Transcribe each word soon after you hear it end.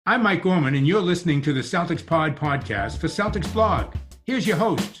I'm Mike Gorman, and you're listening to the Celtics Pod podcast for Celtics Blog. Here's your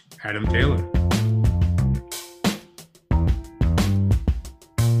host, Adam Taylor.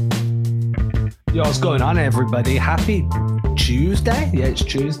 Yo, what's going on, everybody? Happy Tuesday. Yeah, it's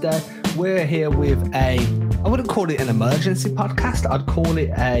Tuesday. We're here with I wouldn't call it an emergency podcast. I'd call it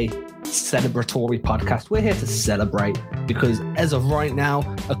a celebratory podcast. We're here to celebrate because as of right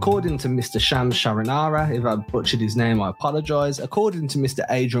now, according to Mr. Shams Sharanara, if I butchered his name, I apologize. According to Mr.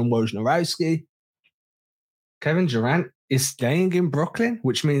 Adrian Wojnarowski, Kevin Durant is staying in Brooklyn,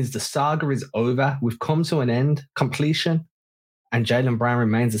 which means the saga is over. We've come to an end, completion, and Jaylen Brown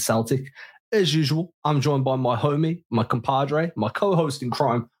remains a Celtic. As usual, I'm joined by my homie, my compadre, my co-host in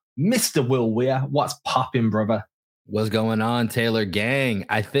crime, Mr. Will Weir. What's poppin', brother? What's going on, Taylor gang?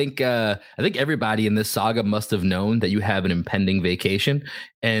 I think everybody in this saga must have known that you have an impending vacation,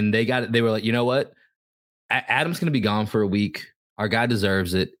 and they were like, you know what? Adam's going to be gone for a week. Our guy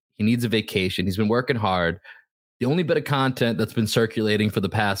deserves it. He needs a vacation. He's been working hard. The only bit of content that's been circulating for the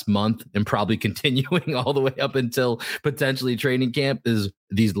past month and probably continuing all the way up until potentially training camp is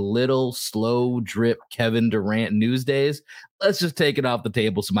these little slow drip Kevin Durant news days. Let's just take it off the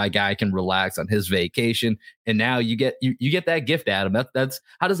table so my guy can relax on his vacation. And now you get that gift, Adam. That's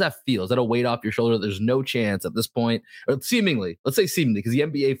how does that feel? Is that a weight off your shoulder? There's no chance at this point, or seemingly, let's say seemingly, because the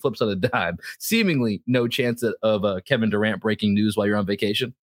NBA flips on a dime. Seemingly no chance of Kevin Durant breaking news while you're on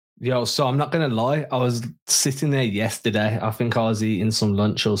vacation. Yo, so I'm not going to lie. I was sitting there yesterday. I think I was eating some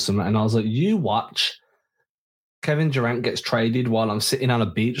lunch or something. And I was like, you watch Kevin Durant gets traded while I'm sitting on a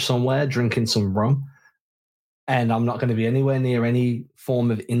beach somewhere drinking some rum. And I'm not going to be anywhere near any form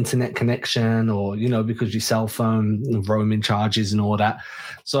of internet connection or, because your cell phone roaming charges and all that.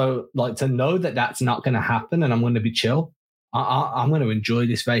 So like to know that that's not going to happen and I'm going to be chill. I'm going to enjoy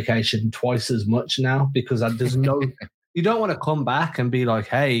this vacation twice as much now because there's no... You don't want to come back and be like,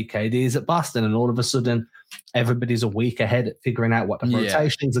 hey, KD is at Boston, and all of a sudden everybody's a week ahead at figuring out what the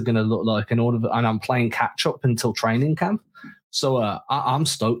rotations are going to look like, and I'm playing catch up until training camp. So I'm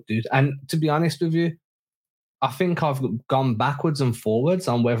stoked, dude. And to be honest with you, I think I've gone backwards and forwards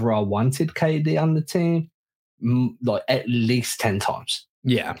on whether I wanted KD on the team, like at least 10 times.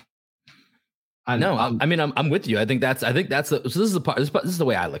 Yeah. I'm with you. I think that's this is the part. This is the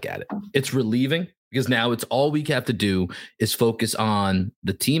way I look at it. It's relieving because now it's all we have to do is focus on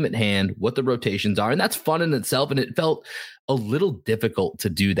the team at hand, what the rotations are, and that's fun in itself. And it felt a little difficult to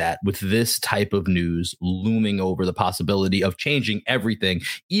do that with this type of news looming over the possibility of changing everything.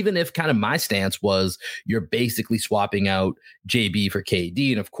 Even if kind of my stance was you're basically swapping out JB for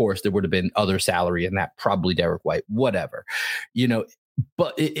KD, and of course there would have been other salary in that, probably Derek White, whatever,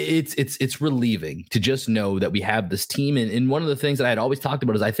 But it's relieving to just know that we have this team. And one of the things that I had always talked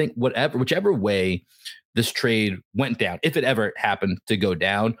about is I think whichever way this trade went down, if it ever happened to go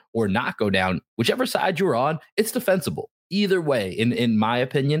down or not go down, whichever side you're on, it's defensible either way, in my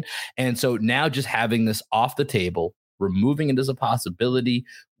opinion. And so now just having this off the table, removing it as a possibility,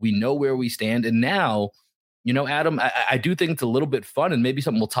 we know where we stand. And now, Adam, I do think it's a little bit fun and maybe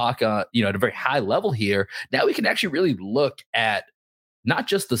something we'll talk, at a very high level here. Now we can actually really look at not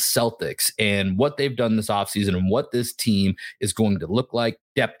just the Celtics and what they've done this offseason and what this team is going to look like,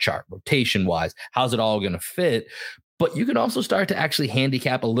 depth chart, rotation-wise, how's it all going to fit? But you can also start to actually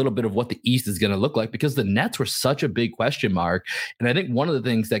handicap a little bit of what the East is going to look like because the Nets were such a big question mark. And I think one of the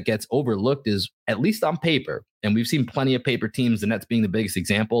things that gets overlooked is, at least on paper, and we've seen plenty of paper teams, the Nets being the biggest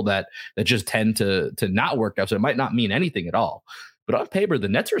example, that just tend to not work out. So it might not mean anything at all. But on paper, the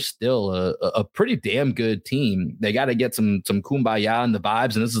Nets are still a pretty damn good team. They got to get some kumbaya in the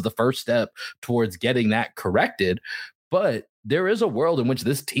vibes, and this is the first step towards getting that corrected. But there is a world in which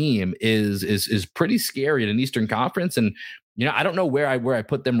this team is pretty scary in an Eastern Conference, and I don't know where I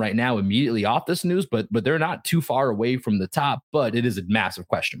put them right now immediately off this news, but they're not too far away from the top. But it is a massive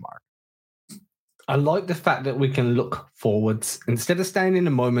question mark. I like the fact that we can look forwards instead of staying in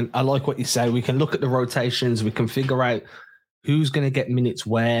the moment. I like what you say. We can look at the rotations. We can figure out who's going to get minutes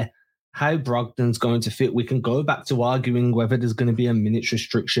where, how Brogdon's going to fit. We can go back to arguing whether there's going to be a minutes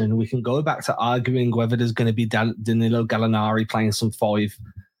restriction. We can go back to arguing whether there's going to be Danilo Gallinari playing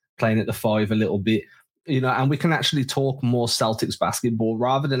at the 5 a little bit, and we can actually talk more Celtics basketball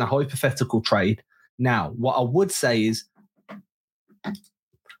rather than a hypothetical trade. Now, what I would say is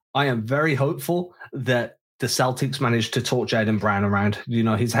I am very hopeful that the Celtics managed to talk Jaylen Brown around.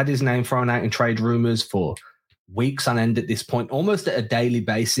 He's had his name thrown out in trade rumors for weeks on end at this point, almost at a daily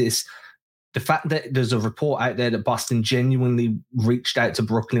basis. The fact that there's a report out there that Boston genuinely reached out to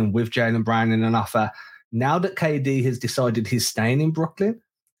Brooklyn with Jaylen Brown in an offer. Now that KD has decided he's staying in Brooklyn,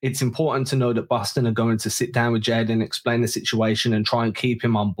 it's important to know that Boston are going to sit down with Jaden, explain the situation and try and keep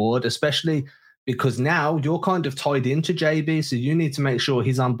him on board, especially because now you're kind of tied into JB. So you need to make sure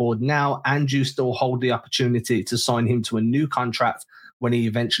he's on board now, and you still hold the opportunity to sign him to a new contract when he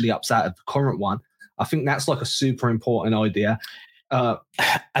eventually opts out of the current one. I think that's like a super important idea.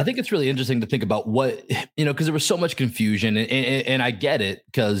 I think it's really interesting to think about what, because there was so much confusion and I get it,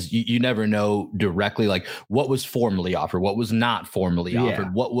 because you never know directly like what was formally offered, what was not formally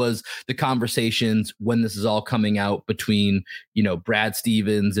offered, what was the conversations when this is all coming out between, Brad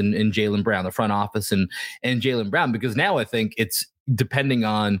Stevens and Jaylen Brown, the front office and Jaylen Brown, because now I think it's depending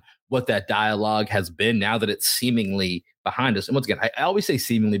on what that dialogue has been now that it's seemingly behind us. And once again, I always say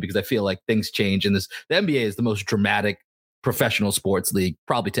seemingly because I feel like things change in this. The NBA is the most dramatic professional sports league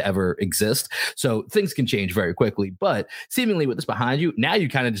probably to ever exist. So things can change very quickly, but seemingly with this behind you, now you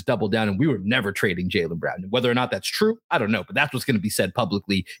kind of just double down and we were never trading Jaylen Brown. Whether or not that's true, I don't know, but that's what's going to be said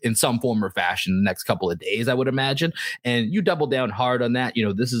publicly in some form or fashion in the next couple of days, I would imagine. And you double down hard on that.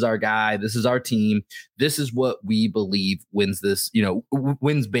 This is our guy. This is our team. This is what we believe wins this,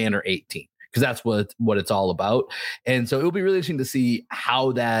 wins banner 18, because that's what it's all about. And so it'll be really interesting to see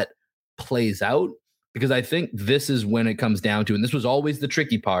how that plays out, because I think this is when it comes down to, and this was always the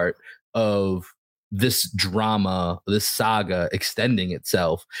tricky part of this drama, this saga extending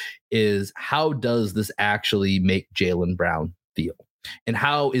itself, is how does this actually make Jaylen Brown feel? And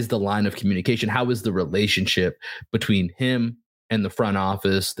how is the line of communication? How is the relationship between him and the front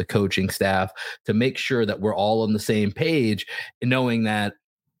office, the coaching staff, to make sure that we're all on the same page, and knowing that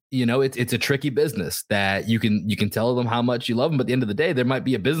it's a tricky business, that you can tell them how much you love them, but at the end of the day, there might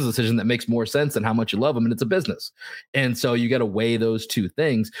be a business decision that makes more sense than how much you love them, and it's a business. And so you got to weigh those two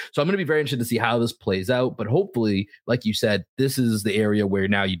things. So I'm going to be very interested to see how this plays out, but hopefully, like you said, this is the area where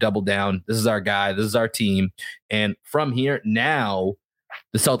now you double down. This is our guy. This is our team. And from here, now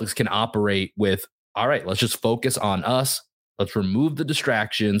the Celtics can operate with, all right, let's just focus on us. Let's remove the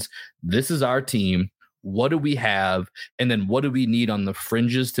distractions. This is our team. What do we have? And then what do we need on the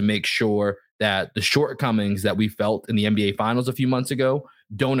fringes to make sure that the shortcomings that we felt in the NBA Finals a few months ago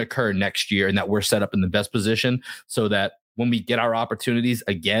don't occur next year, and that we're set up in the best position so that when we get our opportunities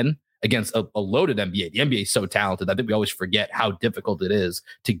again against a loaded NBA, the NBA is so talented. I think we always forget how difficult it is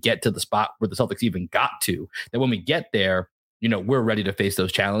to get to the spot where the Celtics even got to, that when we get there, we're ready to face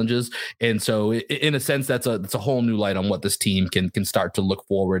those challenges. And so in a sense, that's a whole new light on what this team can start to look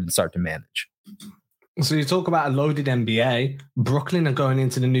forward and start to manage. So you talk about a loaded NBA. Brooklyn are going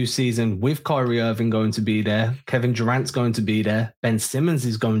into the new season with Kyrie Irving going to be there. Kevin Durant's going to be there. Ben Simmons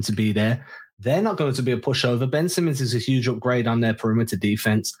is going to be there. They're not going to be a pushover. Ben Simmons is a huge upgrade on their perimeter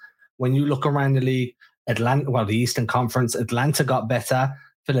defense. When you look around the league, the Eastern Conference, Atlanta got better.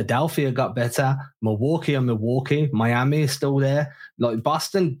 Philadelphia got better. Milwaukee. Miami is still there. Like,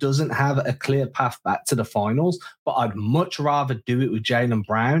 Boston doesn't have a clear path back to the finals, but I'd much rather do it with Jaylen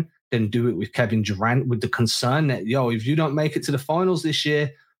Brown than do it with Kevin Durant, with the concern that, if you don't make it to the finals this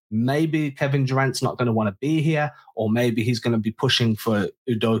year, maybe Kevin Durant's not going to want to be here, or maybe he's going to be pushing for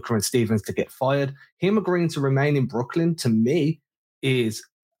Udoka and Stevens to get fired. Him agreeing to remain in Brooklyn, to me, is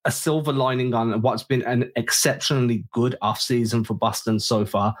a silver lining on what's been an exceptionally good offseason for Boston so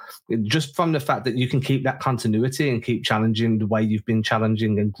far. Just from the fact that you can keep that continuity and keep challenging the way you've been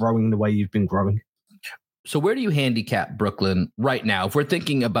challenging and growing the way you've been growing. So where do you handicap Brooklyn right now? If we're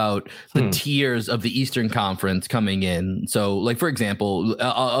thinking about the tiers of the Eastern Conference coming in. So, like, for example,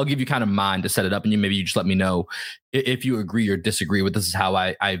 I'll give you kind of mine to set it up, and maybe you just let me know if you agree or disagree with this is how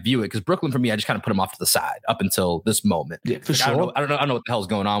I view it. Because Brooklyn, for me, I just kind of put them off to the side up until this moment. Yeah, for sure. I don't know what the hell's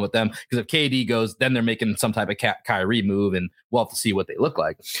going on with them. Because if KD goes, then they're making some type of Kyrie move, and we'll have to see what they look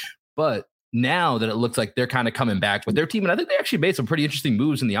like. But now that it looks like they're kind of coming back with their team, and I think they actually made some pretty interesting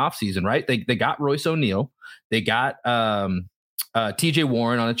moves in the offseason, right? They got Royce O'Neal. They got TJ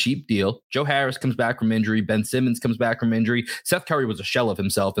Warren on a cheap deal. Joe Harris comes back from injury. Ben Simmons comes back from injury. Seth Curry was a shell of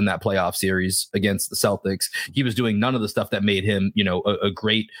himself in that playoff series against the Celtics. He was doing none of the stuff that made him, a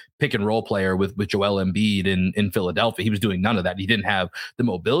great pick and roll player with Joel Embiid in Philadelphia. He was doing none of that. He didn't have the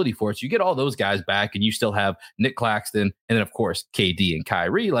mobility for it. So you get all those guys back, and you still have Nick Claxton, and then of course KD and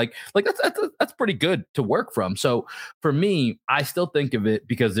Kyrie. Like that's pretty good to work from. So for me, I still think of it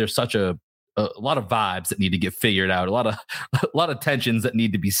because there's such a lot of vibes that need to get figured out, a lot of tensions that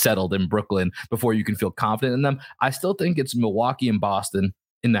need to be settled in Brooklyn before you can feel confident in them. I still think it's Milwaukee and Boston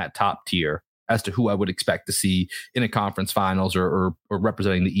in that top tier as to who I would expect to see in a conference finals or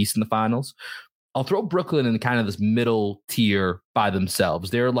representing the East in the finals. I'll throw Brooklyn in kind of this middle tier by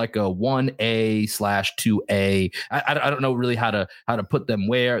themselves. They're like a 1A/2A. I don't know really how to put them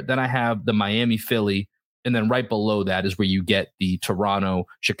where. Then I have the Miami, Philly, And then right below that is where you get the Toronto,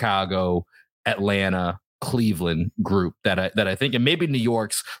 Chicago, Atlanta, Cleveland group that I think, and maybe New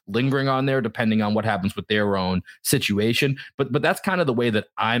York's lingering on there depending on what happens with their own situation. But that's kind of the way that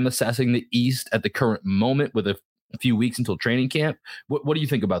I'm assessing the East at the current moment with a few weeks until training camp. What do you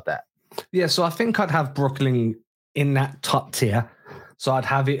think about that? Yeah, so I think I'd have Brooklyn in that top tier. So I'd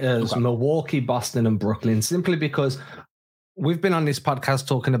have it as Milwaukee, Boston, and Brooklyn, simply because we've been on this podcast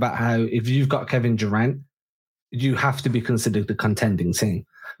talking about how if you've got Kevin Durant, you have to be considered the contending team.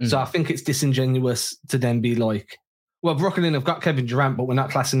 Mm-hmm. So I think it's disingenuous to then be like, well, Brooklyn have got Kevin Durant, but we're not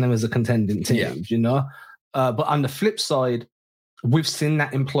classing them as a contending team, you know? But on the flip side, we've seen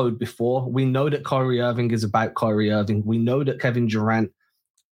that implode before. We know that Kyrie Irving is about Kyrie Irving. We know that Kevin Durant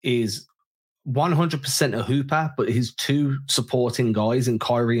is 100% a hooper, but his two supporting guys in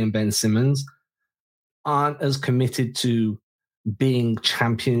Kyrie and Ben Simmons aren't as committed to being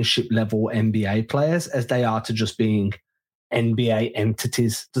championship level NBA players as they are to just being NBA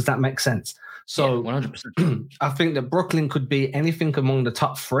entities. Does that make sense? So 100%. I think that Brooklyn could be anything among the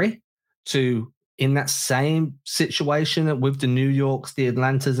top three to in that same situation with the New Yorks, the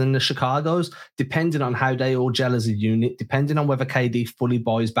Atlantas, and the Chicagos, depending on how they all gel as a unit, depending on whether KD fully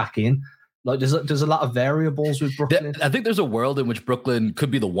buys back in. Like there's a lot of variables with Brooklyn. I think there's a world in which Brooklyn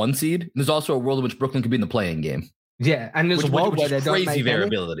could be the 1 seed. There's also a world in which Brooklyn could be in the playing game. Yeah, and there's a world where they don't make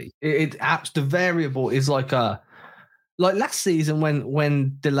variability. The variable is like last season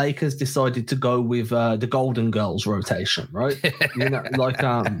when the Lakers decided to go with the Golden Girls rotation, right? You know, like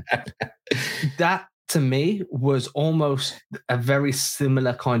that to me was almost a very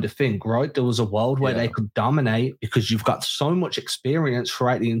similar kind of thing, right? There was a world where they could dominate because you've got so much experience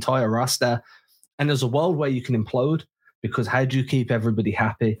throughout the entire roster, and there's a world where you can implode. Because how do you keep everybody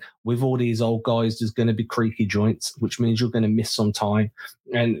happy? With all these old guys, there's going to be creaky joints, which means you're going to miss some time.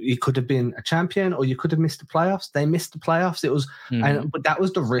 And you could have been a champion or you could have missed the playoffs. They missed the playoffs. It was, but that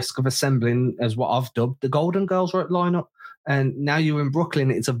was the risk of assembling, as what I've dubbed, the Golden Girls lineup. And now you're in Brooklyn.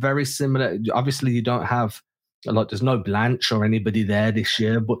 It's a very similar, obviously you don't have, like there's no Blanche or anybody there this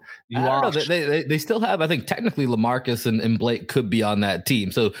year, but they still have, I think technically LaMarcus and Blake could be on that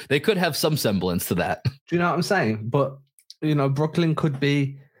team. So they could have some semblance to that. Do you know what I'm saying? But you know, Brooklyn could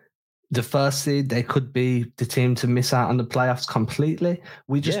be the first seed. They could be the team to miss out on the playoffs completely.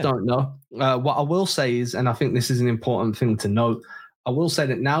 We just don't know. What I will say is, and I think this is an important thing to note, I will say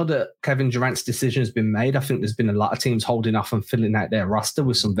that now that Kevin Durant's decision has been made, I think there's been a lot of teams holding off and filling out their roster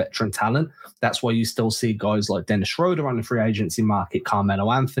with some veteran talent. That's why you still see guys like Dennis Schroeder on the free agency market,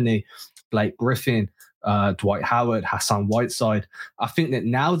 Carmelo Anthony, Blake Griffin, Dwight Howard, Hassan Whiteside. I think that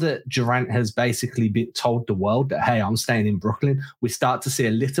now that Durant has basically been told the world that, hey, I'm staying in Brooklyn, we start to see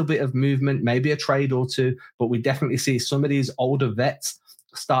a little bit of movement, maybe a trade or two, but we definitely see some of these older vets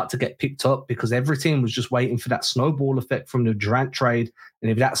start to get picked up because every team was just waiting for that snowball effect from the Durant trade.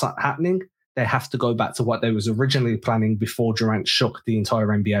 And if that's not happening, they have to go back to what they was originally planning before Durant shook the entire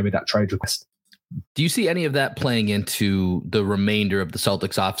NBA with that trade request. Do you see any of that playing into the remainder of the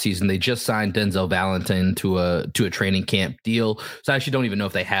Celtics offseason? They just signed Denzel Valentine to a training camp deal. So I actually don't even know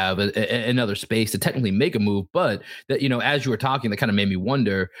if they have another space to technically make a move. But that, you know, as you were talking, that kind of made me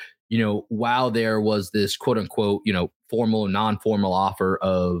wonder, you know, while there was this quote unquote, you know, formal and non-formal offer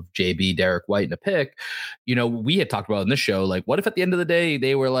of JB, Derek White, and a pick, you know, we had talked about in this show, like, what if at the end of the day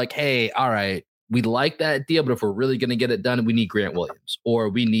they were like, hey, all right, we like that deal, but if we're really going to get it done, we need Grant Williams, or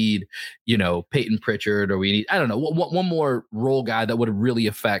we need, you know, Peyton Pritchard, or we need, I don't know, one more role guy that would really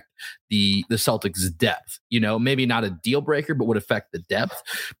affect the Celtics' depth. You know, maybe not a deal breaker, but would affect the depth.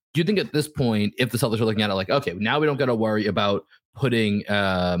 Do you think at this point, if the Celtics are looking at it like, okay, now we don't got to worry about putting,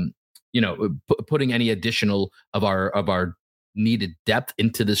 putting any additional of our needed depth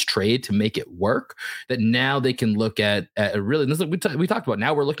into this trade to make it work, that now they can look at really, and this is we talked about,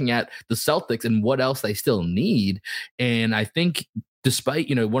 now we're looking at the Celtics and what else they still need. And I think despite,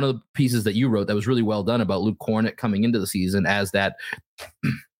 you know, one of the pieces that you wrote that was really well done about Luke Kornet coming into the season as that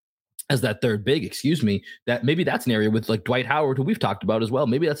third big, that maybe that's an area with like Dwight Howard, who we've talked about as well.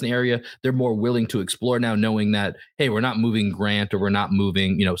 Maybe that's an area they're more willing to explore now, knowing that, hey, we're not moving Grant or we're not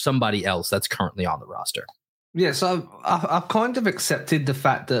moving, you know, somebody else that's currently on the roster. Yeah, so I've kind of accepted the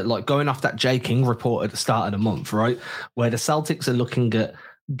fact that, like, going off that Jay King report at the start of the month, right, where the Celtics are looking at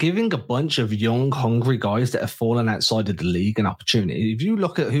giving a bunch of young, hungry guys that have fallen outside of the league an opportunity. If you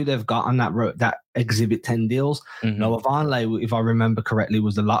look at who they've got on that Exhibit 10 deals, Noah Vonleh, if I remember correctly,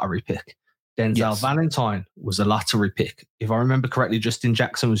 was a lottery pick. Denzel Valentine was a lottery pick. If I remember correctly, Justin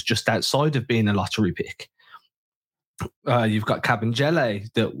Jackson was just outside of being a lottery pick. You've got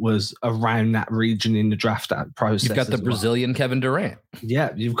Kabengele that was around that region in the draft process. You've got the Brazilian Kevin Durant. Yeah,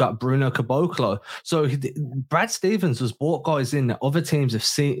 you've got Bruno Caboclo. So Brad Stevens has brought guys in that other teams have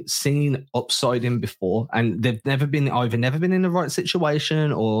seen upside in before, and they've never been in the right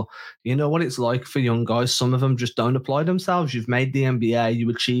situation, or you know what it's like for young guys. Some of them just don't apply themselves. You've made the NBA, you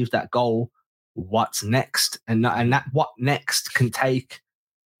achieved that goal. What's next? And that what next can take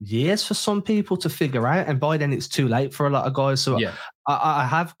years for some people to figure out, and by then it's too late for a lot of guys. So yeah. I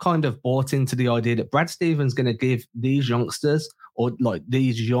have kind of bought into the idea that Brad Stevens going to give these youngsters, or like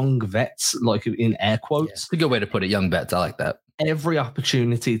these young vets, like in air quotes. It's a good way to put it, young vets. I like that. Every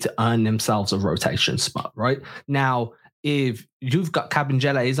opportunity to earn themselves a rotation spot, right? Now, if you've got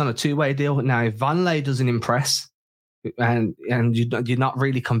Kabengele, he's on a 2-way deal. Now, if Vonleh doesn't impress, and you're not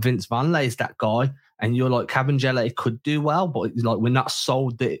really convinced Vonleh is that guy, and you're like, Kabengele could do well, but like we're not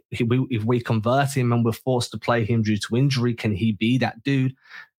sold that if we convert him and we're forced to play him due to injury, can he be that dude?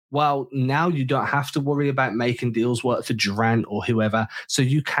 Well, now you don't have to worry about making deals work for Durant or whoever. So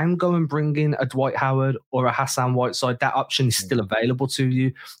you can go and bring in a Dwight Howard or a Hassan Whiteside. That option is still available to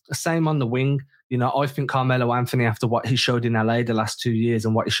you. Same on the wing. You know, I think Carmelo Anthony, after what he showed in LA the last 2 years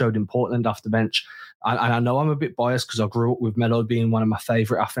and what he showed in Portland off the bench, and I know I'm a bit biased because I grew up with Melo being one of my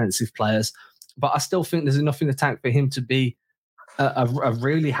favorite offensive players, but I still think there's enough in the tank for him to be a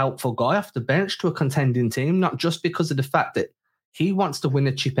really helpful guy off the bench to a contending team, not just because of the fact that he wants to win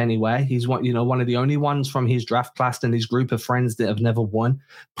a chip anyway. He's one of the only ones from his draft class and his group of friends that have never won.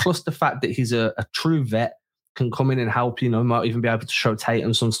 Plus the fact that he's a true vet, can come in and help, might even be able to show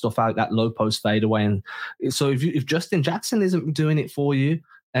Tatum some stuff out that low post fadeaway. And so if Justin Jackson isn't doing it for you,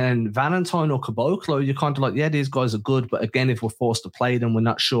 and Valentine or Caboclo, you're kind of like, yeah, these guys are good, but again, if we're forced to play them, we're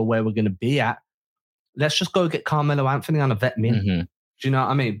not sure where we're going to be at. Let's just go get Carmelo Anthony on a vet min. Mm-hmm. Do you know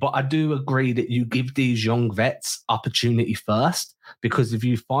what I mean? But I do agree that you give these young vets opportunity first, because if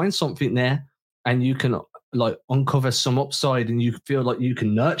you find something there and you can like uncover some upside and you feel like you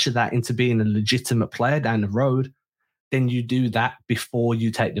can nurture that into being a legitimate player down the road, then you do that before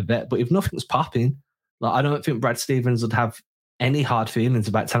you take the vet. But if nothing's popping, like I don't think Brad Stevens would have any hard feelings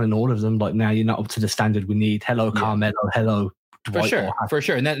about telling all of them, like, now you're not up to the standard we need. Hello, Carmelo. Hello. For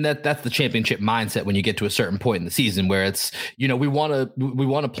sure. And that's the championship mindset when you get to a certain point in the season where it's, we want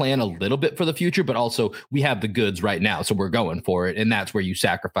to plan a little bit for the future, but also we have the goods right now. So we're going for it. And that's where you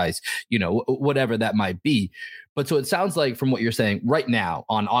sacrifice, whatever that might be. But so it sounds like from what you're saying right now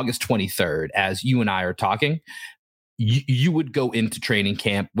on August 23rd, as you and I are talking, you would go into training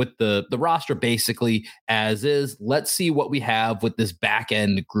camp with the roster basically as is. Let's see what we have with this back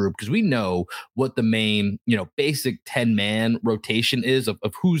end group, because we know what the main, basic 10-man rotation is of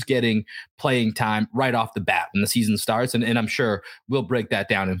who's getting playing time right off the bat when the season starts. And I'm sure we'll break that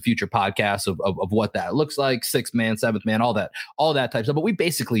down in future podcasts of what that looks like, 6-man, 7th man, all that type of stuff. But we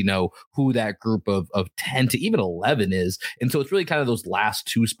basically know who that group of 10 to even 11 is. And so it's really kind of those last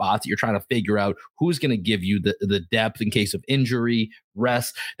two spots that you're trying to figure out who's going to give you the depth in case of injury,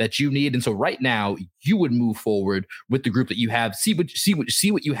 rest that you need. And so right now you would move forward with the group that you have, see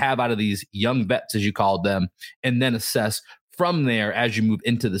what you have out of these young vets, as you called them, and then assess from there as you move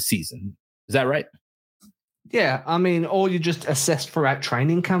into the season. Is that right? Yeah. I mean, or you just assess throughout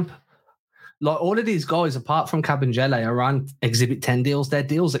training camp. Like all of these guys, apart from Kabengele, are on Exhibit 10 deals. Their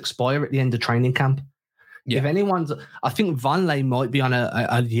deals expire at the end of training camp. Yeah. If anyone's, I think Vonleh might be on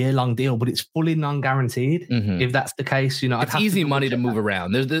a year-long deal, but it's fully non-guaranteed. Mm-hmm. If that's the case, it's easy money to move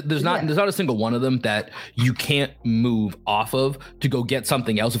around. There's not a single one of them that you can't move off of to go get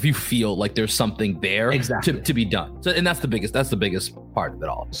something else if you feel like there's something there to be done. So, and that's the biggest part of it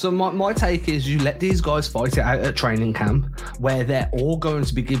all. So my take is you let these guys fight it out at training camp, where they're all going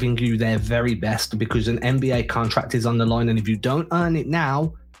to be giving you their very best because an NBA contract is on the line, and if you don't earn it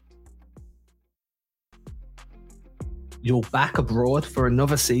now, you're back abroad for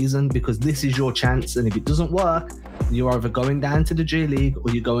another season because this is your chance. And if it doesn't work, you're either going down to the G League or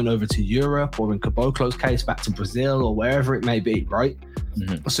you're going over to Europe, or in Caboclo's case, back to Brazil or wherever it may be, right?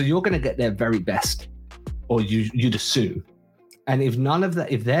 Mm-hmm. So you're going to get their very best, or you'd assume. And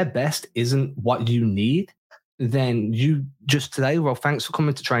if their best isn't what you need, then you just today, well, thanks for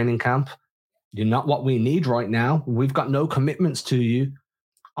coming to training camp. You're not what we need right now. We've got no commitments to you.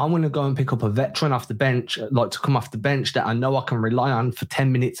 I'm going to go and pick up a veteran off the bench, like to come off the bench that I know I can rely on for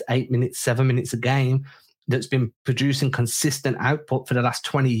 10 minutes, 8 minutes, 7 minutes a game, that's been producing consistent output for the last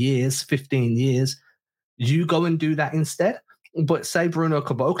 20 years, 15 years. You go and do that instead. But say Bruno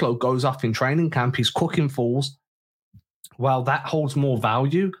Caboclo goes off in training camp, he's cooking fools. Well, that holds more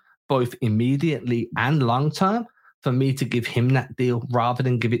value, both immediately and long-term, for me to give him that deal rather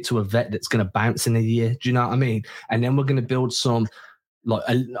than give it to a vet that's going to bounce in a year. Do you know what I mean? And then we're going to build some, like,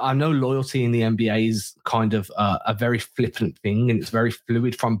 I know loyalty in the NBA is kind of a very flippant thing, and it's very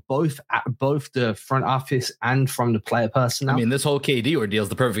fluid from both the front office and from the player personnel. I mean, this whole KD ordeal is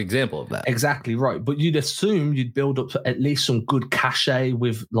the perfect example of that. Exactly right. But you'd assume you'd build up at least some good cachet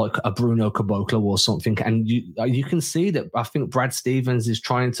with like a Bruno Caboclo or something. And you can see that I think Brad Stevens is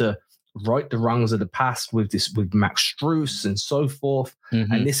trying to right the wrongs of the past with Max Strus and so forth.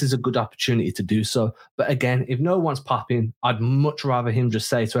 Mm-hmm. And this is a good opportunity to do so. But again, if no one's popping, I'd much rather him just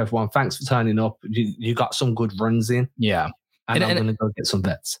say to everyone, thanks for turning up. You got some good runs in. Yeah. And I'm going to go get some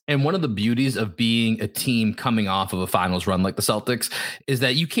vets. And one of the beauties of being a team coming off of a finals run like the Celtics is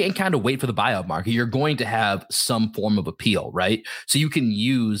that you can't kind of wait for the buyout market. You're going to have some form of appeal, right? So you can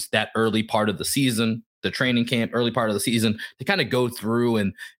use that early part of the season, the training camp, early part of the season, to kind of go through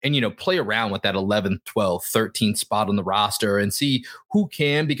and play around with that 11th, 12th, 13th spot on the roster and see who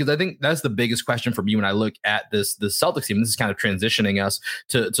can, because I think that's the biggest question for me when I look at the Celtics team. This is kind of transitioning us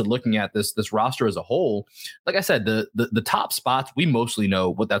to looking at this roster as a whole. Like I said, the top spots, we mostly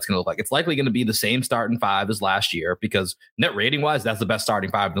know what that's going to look like. It's likely going to be the same starting five as last year, because net rating wise, that's the best starting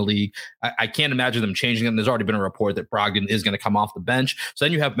five in the league. I can't imagine them changing them. There's already been a report that Brogdon is going to come off the bench. So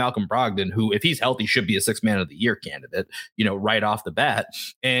then you have Malcolm Brogdon, who, if he's healthy, should be a sixth man of the year candidate, right off the bat.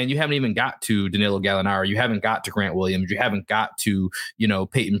 And you haven't even got to Danilo Gallinari. You haven't got to Grant Williams. You haven't got to,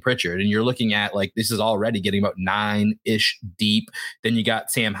 Peyton Pritchard. And you're looking at, like, this is already getting about 9-ish deep. Then you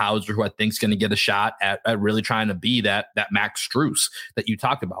got Sam Hauser, who I think is going to get a shot at really trying to be that Max Strus that you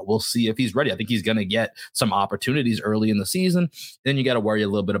talked about. We'll see if he's ready. I think he's going to get some opportunities early in the season. Then you got to worry a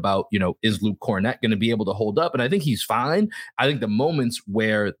little bit about, is Luke Cornett going to be able to hold up? And I think he's fine. I think the moments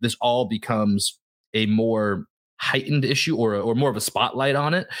where this all becomes a more heightened issue or more of a spotlight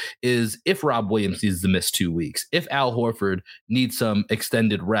on it is if Rob Williams needs to miss 2 weeks, if Al Horford needs some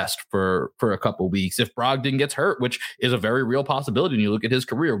extended rest for a couple of weeks, if Brogdon gets hurt, which is a very real possibility. When you look at his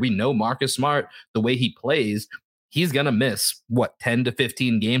career, we know Marcus Smart, the way he plays, he's going to miss 10 to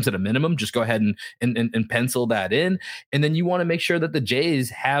 15 games at a minimum. Just go ahead and pencil that in. And then you want to make sure that the Jays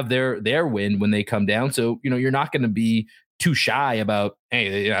have their win when they come down. So, you're not going to be too shy about,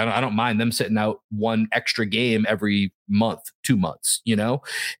 hey, I don't mind them sitting out one extra game every month, 2 months,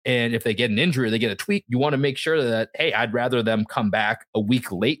 and if they get an injury, they get a tweak, you want to make sure that, hey, I'd rather them come back a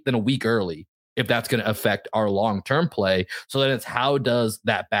week late than a week early, if that's going to affect our long-term play. So then it's, how does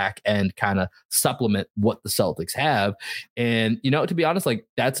that back end kind of supplement what the Celtics have? And, to be honest, like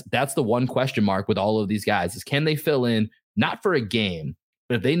that's the one question mark with all of these guys is, can they fill in, not for a game,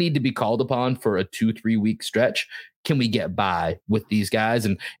 but if they need to be called upon for a 2-3 week stretch, can we get by with these guys?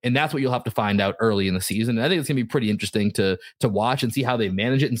 And that's what you'll have to find out early in the season. And I think it's going to be pretty interesting to watch and see how they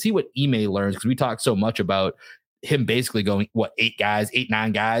manage it and see what Ime learns, because we talked so much about him basically going,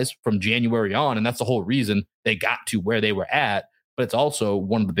 8-9 guys from January on. And that's the whole reason they got to where they were at. But it's also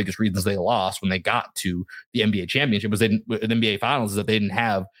one of the biggest reasons they lost when they got to the NBA championship, was the NBA finals, is that they didn't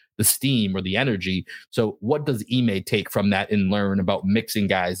have the steam or the energy. So what does Ime take from that and learn about mixing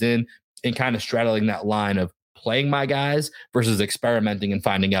guys in and kind of straddling that line of playing my guys versus experimenting and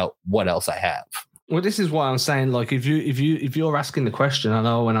finding out what else I have? Well, this is why I'm saying, like, if you're asking the question, I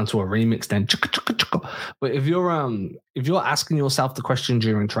know I went on to a remix then, but if you're asking yourself the question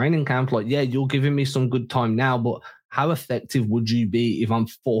during training camp, like, yeah, you're giving me some good time now, but how effective would you be if I'm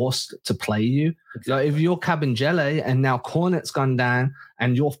forced to play you? Exactly. Like, if you're Kabengele and now Cornet's gone down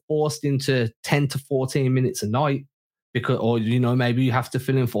and you're forced into 10 to 14 minutes a night, because, or maybe you have to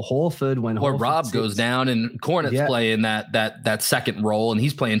fill in for Horford when or Rob goes down and Cornet's playing that second role and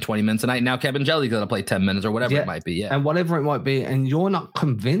he's playing 20 minutes a night. Now Kabengele's going to play 10 minutes or whatever it might be. Yeah. And whatever it might be. And you're not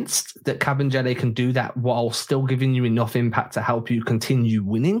convinced that Kabengele can do that while still giving you enough impact to help you continue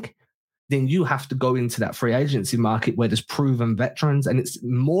winning, then you have to go into that free agency market where there's proven veterans. And it's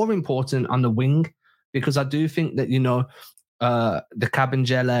more important on the wing, because I do think that, the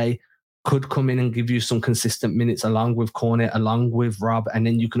Kabengele could come in and give you some consistent minutes along with Cornet, along with Rob, and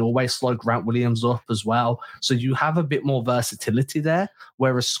then you can always slide Grant Williams up as well. So you have a bit more versatility there,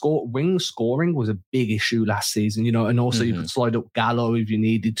 whereas wing scoring was a big issue last season, and also you could slide up Gallo if you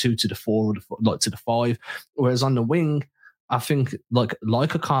needed to the 4 or to the 5. Whereas on the wing, I think like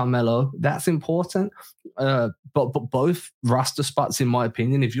a Carmelo, that's important. But both roster spots, in my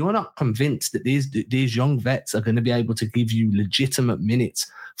opinion, if you're not convinced that these young vets are going to be able to give you legitimate minutes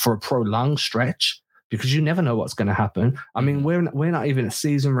for a prolonged stretch, because you never know what's going to happen. I mean, we're not even a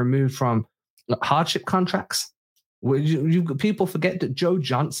season removed from hardship contracts. People forget that Joe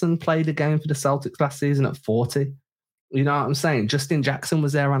Johnson played a game for the Celtics last season at 40. You know what I'm saying? Justin Jackson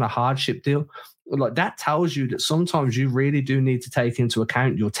was there on a hardship deal. Like that tells you that sometimes you really do need to take into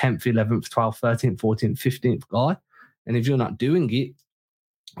account your 10th, 11th, 12th, 13th, 14th, 15th guy. And if you're not doing it,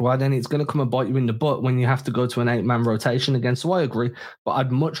 well, then it's going to come and bite you in the butt when you have to go to an 8-man rotation again. So I agree, but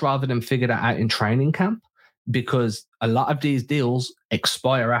I'd much rather them figure that out in training camp, because a lot of these deals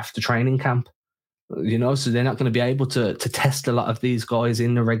expire after training camp, so they're not going to be able to test a lot of these guys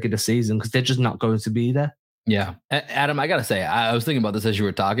in the regular season because they're just not going to be there. Yeah. Adam, I got to say, I was thinking about this as you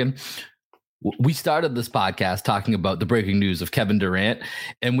were talking. We started this podcast talking about the breaking news of Kevin Durant,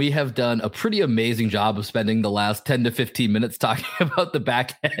 and we have done a pretty amazing job of spending the last 10 to 15 minutes talking about the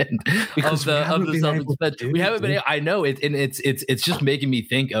back end of the Celtics. We haven't been able, I know it, and it's just making me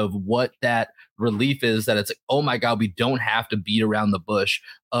think of what that relief is, that it's like, oh my God, we don't have to beat around the bush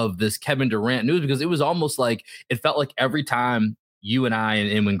of this Kevin Durant news, because it was almost like, it felt like every time you and I,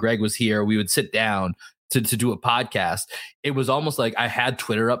 and when Greg was here, we would sit down to do a podcast, it was almost like I had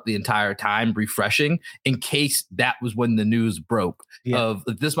Twitter up the entire time refreshing in case that was when the news broke of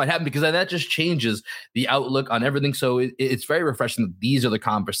this might happen, because that just changes the outlook on everything. So it's very refreshing that these are the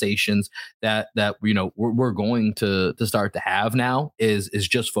conversations that we're going to start to have now, is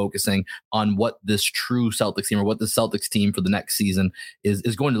just focusing on what this true Celtics team, or what the Celtics team for the next season is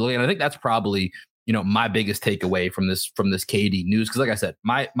going to look like. And I think that's probably my biggest takeaway from this KD news. Because like I said,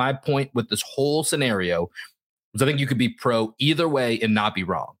 my point with this whole scenario was I think you could be pro either way and not be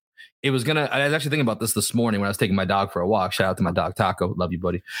wrong. I was actually thinking about this morning when I was taking my dog for a walk. Shout out to my dog, Taco. Love you,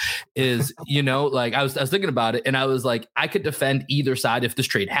 buddy. Like I was thinking about it, and I was like, I could defend either side. If this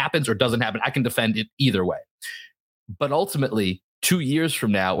trade happens or doesn't happen, I can defend it either way. But ultimately, 2 years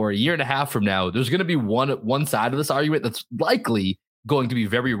from now or a year and a half from now, there's going to be one side of this argument that's likely going to be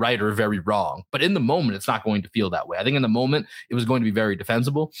very right or very wrong. But in the moment, it's not going to feel that way. I think in the moment, it was going to be very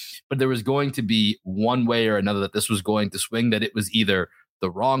defensible, but there was going to be one way or another that this was going to swing, that it was either the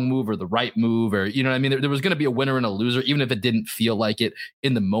wrong move or the right move, or, you know what I mean? There was going to be a winner and a loser, even if it didn't feel like it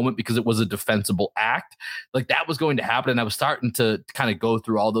in the moment, because it was a defensible act. Like that was going to happen. And I was starting to kind of go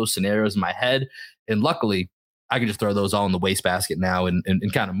through all those scenarios in my head. And luckily, I can just throw those all in the wastebasket now and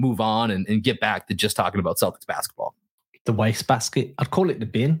kind of move on and get back to just talking about Celtics basketball. The wastebasket. I'd call it the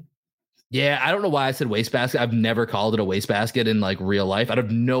bin. Yeah, I don't know why I said wastebasket. I've never called it a wastebasket in like real life. I have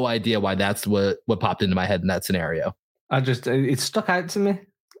no idea why that's what popped into my head in that scenario. It stuck out to me.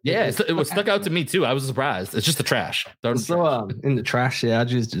 Yeah, it was stuck out to me too. I was surprised. It's just the trash. In the trash, yeah,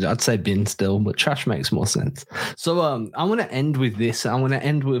 I'd say bin still, but trash makes more sense. So I'm going to end with this. I'm going to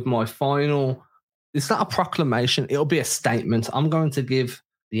end with my final. It's not a proclamation. It'll be a statement. I'm going to give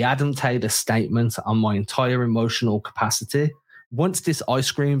the Adam Taylor statement on my entire emotional capacity. Once this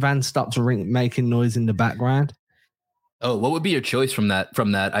ice cream van stops making noise in the background. Oh, what would be your choice from that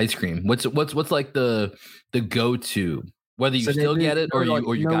ice cream? What's like the go-to? Whether you still get it or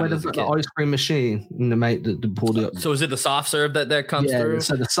you got it as a kid. The ice cream machine and the pull it up. So is it the soft serve that comes through?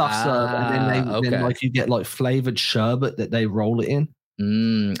 So the soft serve, and then like you get like flavored sherbet that they roll it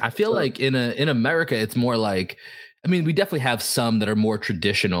in. I feel like in America it's more like, I mean, we definitely have some that are more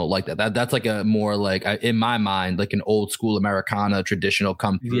traditional like that. That's like a more like, in my mind, like an old school Americana traditional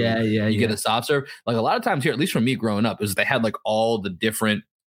come through. You get a soft serve. Like a lot of times here, at least for me growing up, is they had like all the different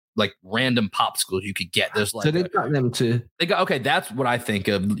like random popsicles you could get. There's like, so they've got them too. They got, okay, that's what I think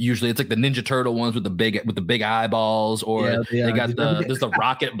of. Usually it's like the Ninja Turtle ones with the big eyeballs, or they got there's the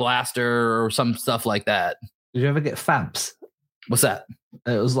rocket blaster or some stuff like that. Did you ever get Fabs? What's that?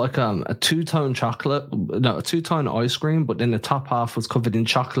 It was like a two-tone ice cream, but then the top half was covered in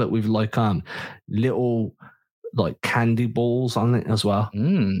chocolate with like little like candy balls on it as well.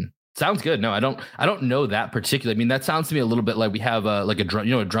 Sounds good. No, I don't know that particularly. I mean, that sounds to me a little bit like we have like a drum.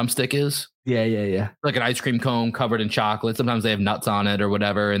 You know what a drumstick is? Yeah. Like an ice cream cone covered in chocolate. Sometimes they have nuts on it or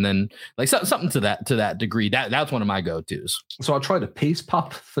whatever, and then like something to that degree. That's one of my go-tos. So I tried a Peace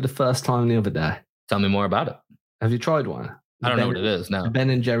Pop for the first time the other day. Tell me more about it. Have you tried one? I don't know what it is now.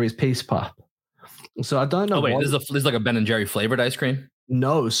 Ben and Jerry's Peace Pop. So I don't know. Oh wait, this is like a Ben and Jerry flavored ice cream?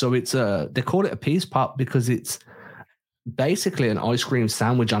 No, so it's they call it a Peace Pop because it's basically an ice cream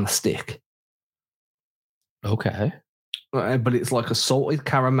sandwich on a stick. Okay. But it's like a salted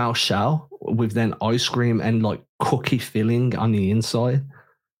caramel shell with then ice cream and like cookie filling on the inside.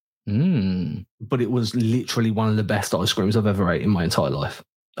 But it was literally one of the best ice creams I've ever ate in my entire life.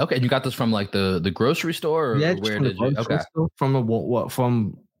 Okay, and you got this from like the grocery store, or yeah, where did you? Okay, from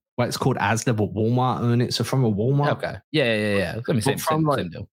what it's called Asda, but Walmart own it, so from a Walmart. Okay, yeah. Let me say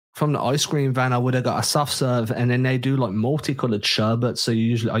from the ice cream van, I would have got a soft serve, and then they do like multicolored sherbet. So I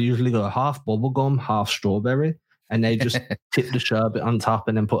usually go half bubblegum, half strawberry, and they just tip the sherbet on top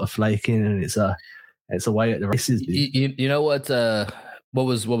and then put a flake in, and it's a way at the races. You know what? what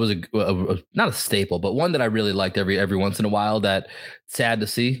was not a staple, but one that I really liked every once in a while. That sad to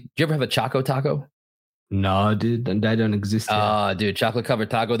see. Do you ever have a Choco Taco? No, dude, they don't exist. Dude, chocolate covered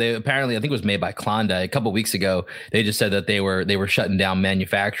taco. They apparently, I think it was made by Klondike a couple of weeks ago. They just said that they were shutting down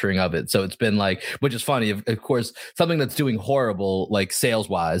manufacturing of it. So it's been like, which is funny, of course, something that's doing horrible, like sales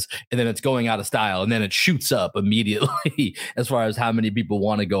wise, and then it's going out of style, and then it shoots up immediately as far as how many people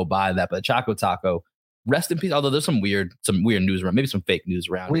want to go buy that. But Choco Taco, rest in peace. Although there's some weird news around, maybe some fake news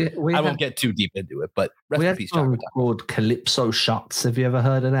around. I won't get too deep into it, but rest in peace. Choco Taco. Called Calypso shots. Have you ever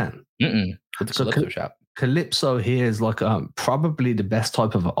heard of that? What's the Calypso shot? Calypso here is like probably the best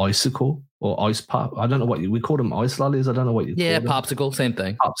type of icicle or ice pop. I don't know what we call them, ice lollies. I don't know what you call them. Popsicle, same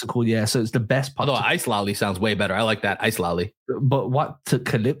thing. Popsicle, yeah. So it's the best popsicle. Although ice lolly sounds way better. I like that, ice lolly. But what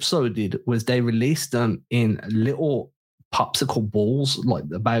Calypso did was they released them in little popsicle balls, like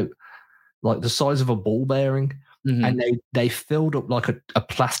about like the size of a ball bearing. Mm-hmm. And they filled up like a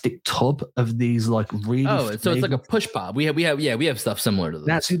plastic tub of these like really. So it's like a push pop. We have stuff similar to this.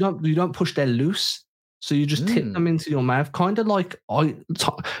 Now, so you don't push them loose. So you just tip them into your mouth, kind of like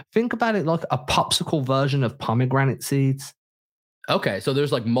think about it like a popsicle version of pomegranate seeds. Okay, so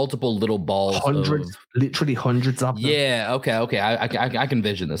there's like multiple little balls, literally hundreds of them. Yeah, okay, I can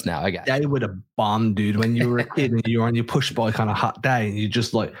envision this now. I got they would have bombed, dude. When you were a kid and you were on your push bike on a hot day and you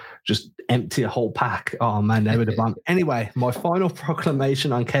just empty a whole pack. Oh man, they would have bombed. Anyway, my final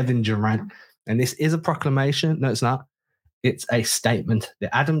proclamation on Kevin Durant, and this is a proclamation. No, it's not. It's a statement.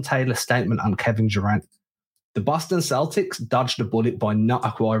 The Adam Taylor statement on Kevin Durant. The Boston Celtics dodged a bullet by not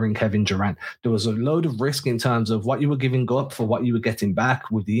acquiring Kevin Durant. There was a load of risk in terms of what you were giving up for what you were getting back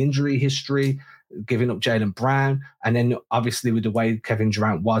with the injury history, giving up Jaylen Brown, and then obviously with the way Kevin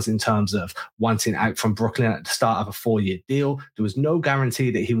Durant was in terms of wanting out from Brooklyn at the start of a 4-year deal. There was no guarantee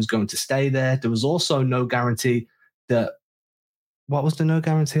that he was going to stay there. There was also no guarantee that... What was the no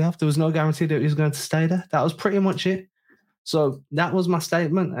guarantee of? There was no guarantee that he was going to stay there. That was pretty much it. So that was my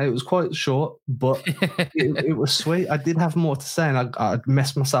statement. It was quite short, but it was sweet. I did have more to say, and I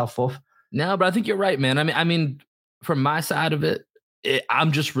messed myself up. No, but I think you're right, man. I mean, from my side of it,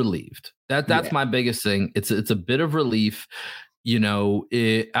 I'm just relieved. That's my biggest thing. It's a bit of relief. You know,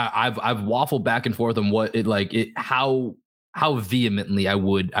 I've waffled back and forth on how vehemently I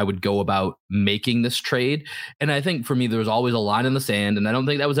would go about making this trade. And I think for me, there was always a line in the sand, and I don't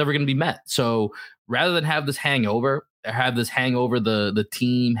think that was ever going to be met. So rather than have this hangover, the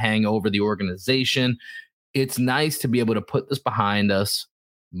team, hang over the organization, it's nice to be able to put this behind us,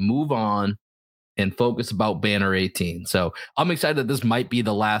 move on, and focus about Banner 18. So I'm excited that this might be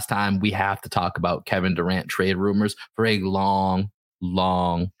the last time we have to talk about Kevin Durant trade rumors for a long,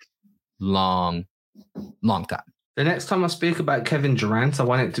 long, long, long time. The next time I speak about Kevin Durant, I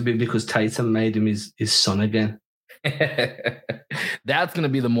want it to be because Tatum made him his son again. That's going to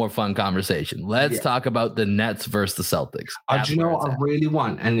be the more fun conversation. Let's talk about the Nets versus the Celtics. Do you know what I really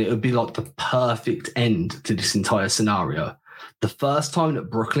want? And it would be like the perfect end to this entire scenario. The first time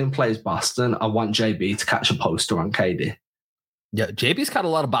that Brooklyn plays Boston, I want JB to catch a poster on KD. Yeah, JB's caught a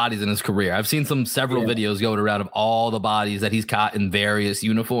lot of bodies in his career. I've seen several videos going around of all the bodies that he's caught in various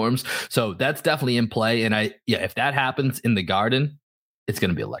uniforms. So that's definitely in play. And if that happens in the Garden, it's going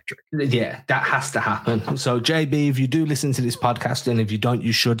to be electric. Yeah, that has to happen. So JB, if you do listen to this podcast, and if you don't,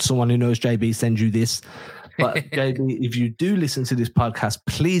 you should. Someone who knows JB send you this. But JB, if you do listen to this podcast,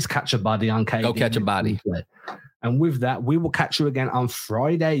 please catch a body on KD. Go catch a body. And with that, we will catch you again on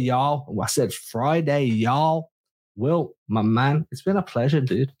Friday, y'all. I said Friday, y'all. Will, my man, it's been a pleasure,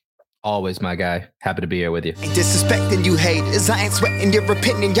 dude. Always, my guy. Happy to be here with you. Ain't disrespecting you haters. I ain't sweating your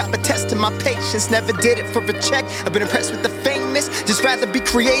opinion. Y'all been testing my patience. Never did it for a check. I've been impressed with the famous. Just rather be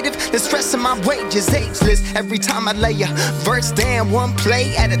creative than stressing my wages. Ageless. Every time I lay a verse down, one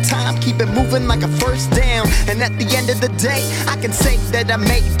play at a time. Keep it moving like a first down. And at the end of the day, I can say that I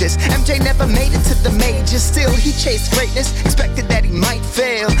made this. MJ never made it to the majors. Still, he chased greatness. Expected that he might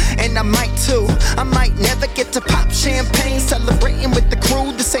fail. And I might too. I might never get to pop champagne. Celebrating with the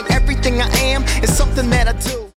crew. This ain't everything I am. It's something that I do.